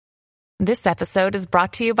This episode is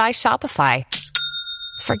brought to you by Shopify.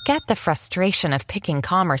 Forget the frustration of picking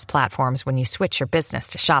commerce platforms when you switch your business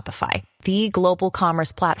to Shopify, the global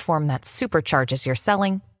commerce platform that supercharges your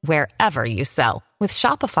selling wherever you sell. With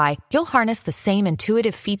Shopify, you'll harness the same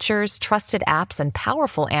intuitive features, trusted apps, and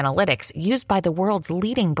powerful analytics used by the world's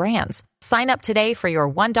leading brands. Sign up today for your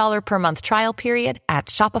 $1 per month trial period at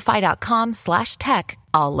shopify.com/tech,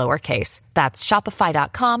 all lowercase. That's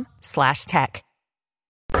shopify.com/tech.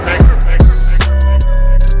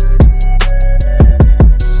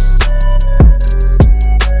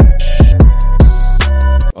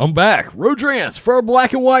 I'm back. Rodrance for our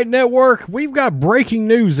Black and White Network. We've got breaking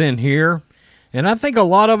news in here, and I think a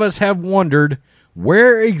lot of us have wondered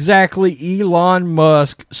where exactly Elon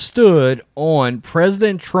Musk stood on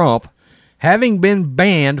President Trump having been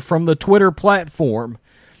banned from the Twitter platform.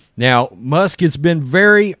 Now, Musk has been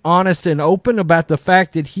very honest and open about the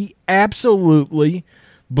fact that he absolutely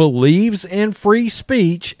believes in free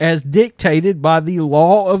speech as dictated by the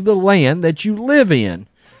law of the land that you live in.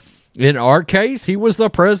 In our case, he was the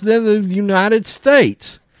president of the United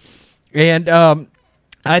States. And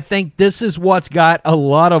I think this is what's got a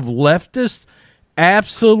lot of leftists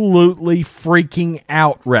absolutely freaking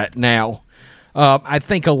out right now. I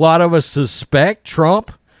think a lot of us suspect Trump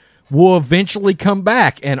will eventually come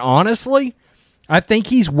back. And honestly, I think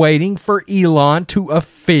he's waiting for Elon to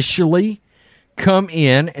officially come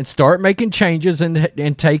in and start making changes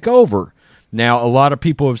and take over. Now, a lot of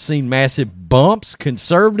people have seen massive bumps.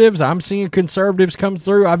 Conservatives, I'm seeing conservatives come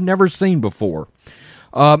through I've never seen before.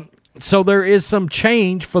 So there is some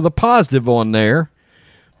change for the positive on there.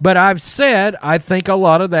 But I've said I think a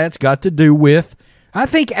lot of that's got to do with, I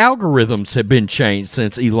think algorithms have been changed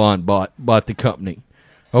since Elon bought the company.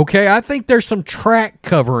 Okay, I think there's some track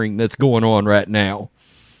covering that's going on right now.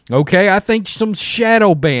 Okay, I think some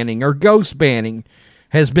shadow banning or ghost banning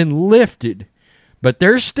has been lifted. But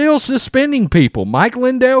they're still suspending people. Mike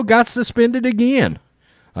Lindell got suspended again.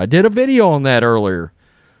 I did a video on that earlier.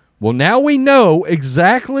 Well, now we know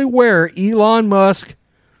exactly where Elon Musk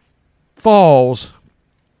falls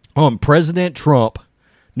on President Trump.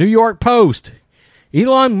 New York Post.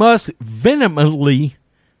 Elon Musk vehemently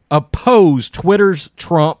opposed Twitter's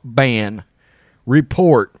Trump ban.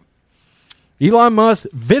 Report. Elon Musk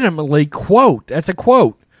vehemently, quote, that's a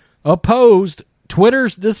quote, opposed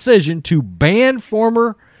Twitter's decision to ban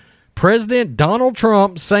former President Donald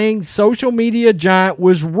Trump, saying social media giant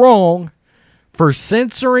was wrong for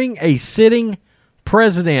censoring a sitting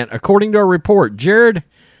president. According to a report, Jared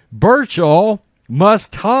Birchall, Musk's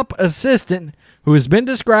top assistant, who has been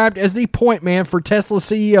described as the point man for Tesla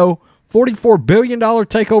CEO, $44 billion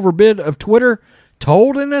takeover bid of Twitter,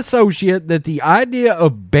 told an associate that the idea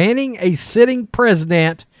of banning a sitting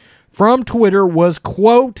president from Twitter was,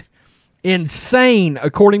 quote, insane,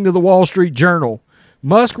 according to the Wall Street Journal.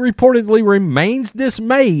 Musk reportedly remains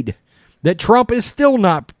dismayed that Trump is still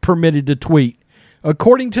not permitted to tweet,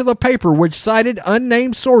 according to the paper, which cited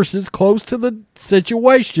unnamed sources close to the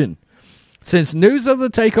situation. Since news of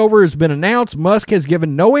the takeover has been announced, Musk has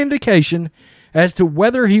given no indication as to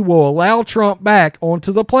whether he will allow Trump back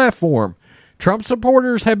onto the platform. Trump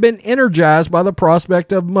supporters have been energized by the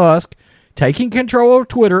prospect of Musk taking control of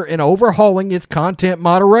Twitter and overhauling its content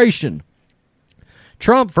moderation.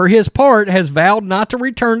 Trump, for his part, has vowed not to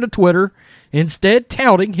return to Twitter, instead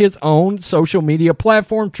touting his own social media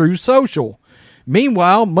platform, Truth Social.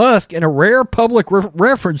 Meanwhile, Musk, in a rare public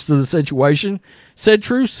reference to the situation, said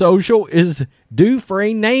Truth Social is due for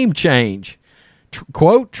a name change.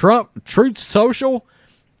 Quote, Truth Social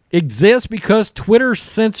exists because Twitter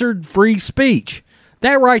censored free speech.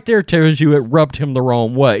 That right there tells you it rubbed him the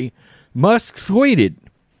wrong way. Musk tweeted,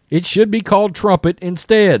 it should be called Trumpet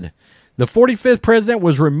instead. The 45th president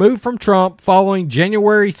was removed from Trump following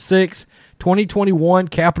January 6, 2021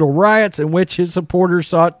 Capitol riots in which his supporters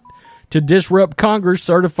sought to disrupt Congress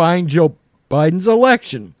certifying Joe Biden's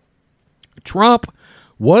election. Trump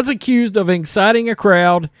was accused of inciting a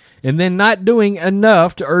crowd and then not doing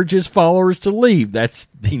enough to urge his followers to leave. That's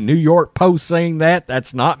the New York Post saying that.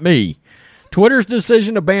 That's not me. Twitter's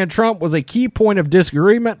decision to ban Trump was a key point of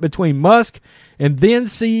disagreement between Musk and then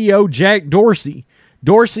CEO Jack Dorsey.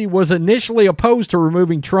 Dorsey was initially opposed to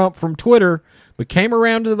removing Trump from Twitter, but came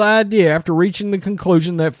around to the idea after reaching the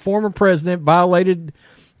conclusion that former president violated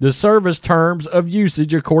the service terms of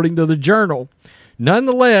usage, according to the Journal.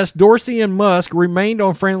 Nonetheless, Dorsey and Musk remained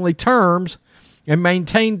on friendly terms and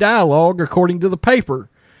maintained dialogue, according to the paper.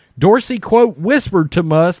 Dorsey, quote, whispered to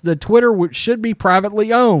Musk that Twitter should be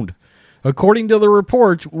privately owned. According to the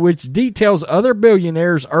report, which details other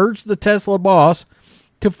billionaires urged the Tesla boss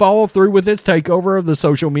to follow through with its takeover of the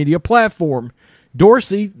social media platform.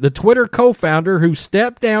 Dorsey, the Twitter co-founder who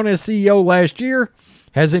stepped down as CEO last year,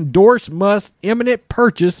 has endorsed Musk's imminent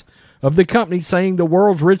purchase of the company, saying the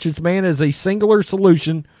world's richest man is a singular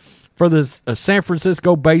solution for the San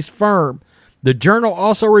Francisco-based firm. The Journal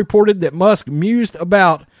also reported that Musk mused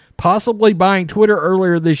about possibly buying Twitter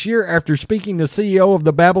earlier this year after speaking to CEO of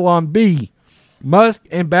the Babylon Bee. Musk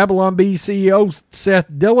and Babylon Bee CEO Seth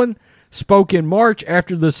Dillon spoke in March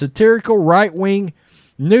after the satirical right-wing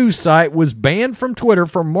news site was banned from Twitter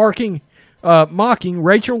for mocking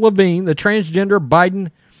Rachel Levine, the transgender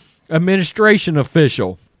Biden administration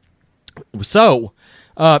official. So,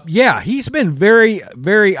 he's been very,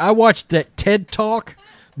 very... I watched that TED Talk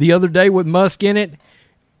the other day with Musk in it,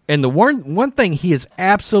 and the one thing he is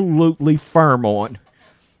absolutely firm on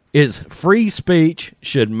is free speech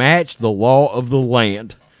should match the law of the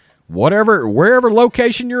land. Wherever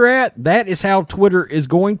location you're at, that is how Twitter is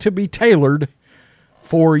going to be tailored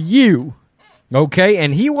for you. Okay?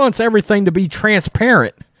 And he wants everything to be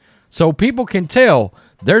transparent so people can tell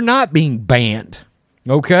they're not being banned.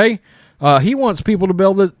 Okay? He wants people to be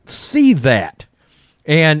able to see that.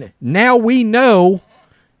 And now we know,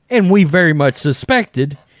 and we very much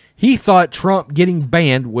suspected, he thought Trump getting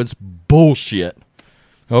banned was bullshit.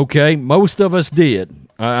 Okay? Most of us did.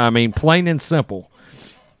 I mean, plain and simple.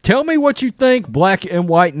 Tell me what you think, Black and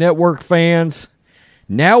White Network fans.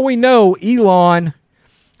 Now we know Elon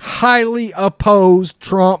highly opposed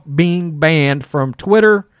Trump being banned from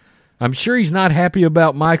Twitter. I'm sure he's not happy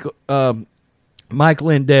about Mike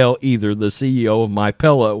Lindell either, the CEO of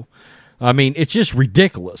MyPillow. I mean, it's just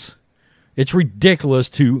ridiculous. It's ridiculous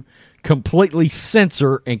to completely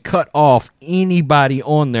censor and cut off anybody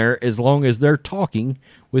on there as long as they're talking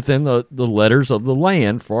within the letters of the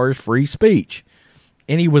land as far as free speech.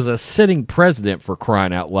 And he was a sitting president, for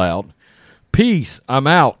crying out loud. Peace. I'm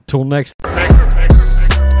out. Till next time.